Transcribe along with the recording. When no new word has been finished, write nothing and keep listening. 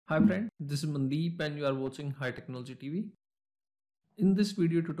Hi friend, this is Mandeep and you are watching High Technology TV. In this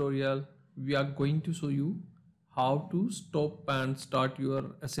video tutorial, we are going to show you how to stop and start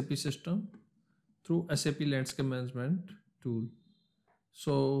your SAP system through SAP Landscape Management tool.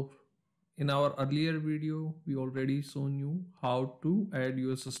 So in our earlier video, we already shown you how to add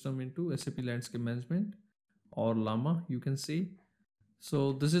your system into SAP Landscape Management or LAMA, you can say.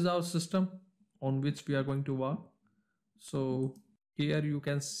 So this is our system on which we are going to work. So here you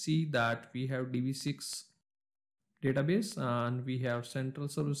can see that we have DB6 database and we have central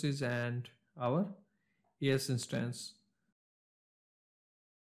services and our AS instance.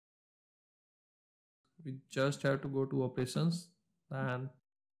 We just have to go to operations and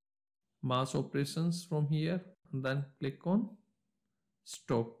mass operations from here and then click on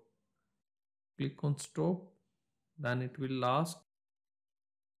stop. Click on stop, then it will ask.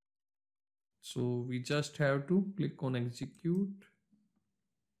 So we just have to click on execute.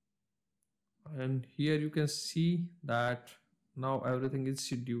 And here you can see that now everything is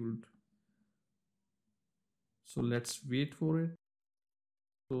scheduled. So let's wait for it.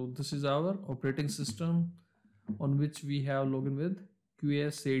 So this is our operating system on which we have login with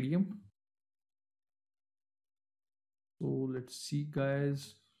QAS ADM. So let's see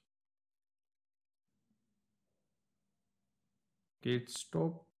guys. Okay, it's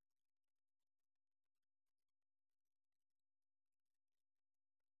stop.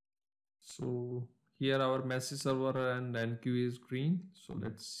 So here our message server and NQ is green. So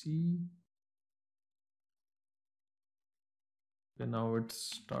let's see. Okay, now it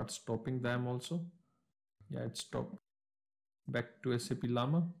starts stopping them also. Yeah, it stopped. Back to SAP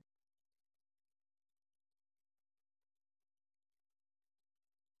LAMA.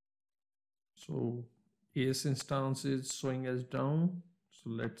 So AS instance is showing as down. So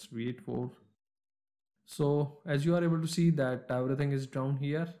let's wait for. So as you are able to see that everything is down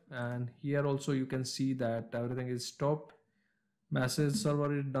here, and here also you can see that everything is stopped. Message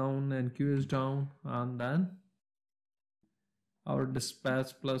server is down and queue is down, and then our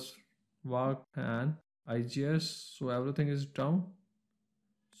dispatch plus work and IGS. So everything is down.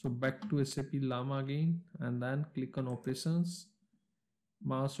 So back to SAP LAMA again, and then click on operations,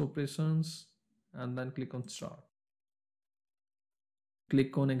 mass operations, and then click on start.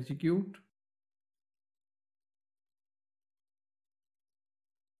 Click on execute.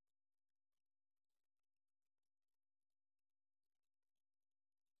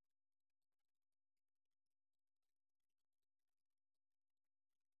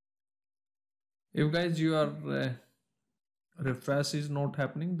 If guys your refresh is not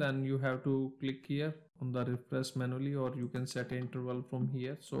happening, then you have to click here on the refresh manually, or you can set interval from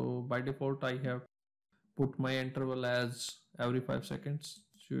here. So by default I have put my interval as every 5 seconds.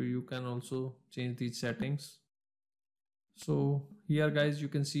 So you can also change these settings. So here guys you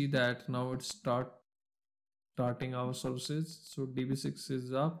can see that now it's starting our services. So DB6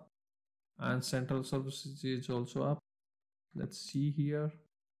 is up and central services is also up. Let's see here.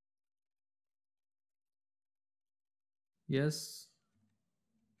 Yes,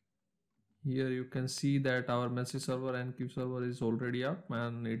 here you can see that our message server and queue server is already up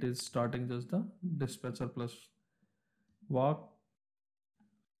and it is starting just the dispatcher plus walk.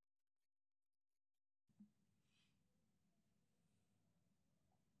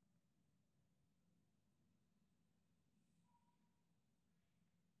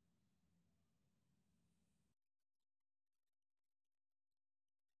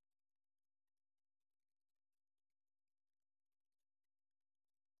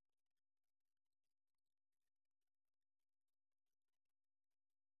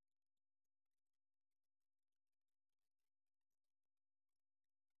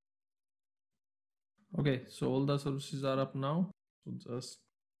 Okay, so all the services are up now. So just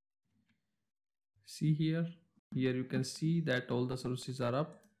see here. Here you can see that all the services are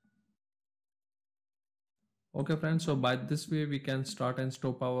up. Okay friends, so by this way we can start and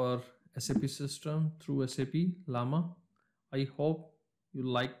stop our SAP system through SAP LAMA. I hope you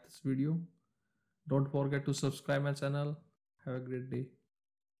like this video. Don't forget to subscribe my channel. Have a great day.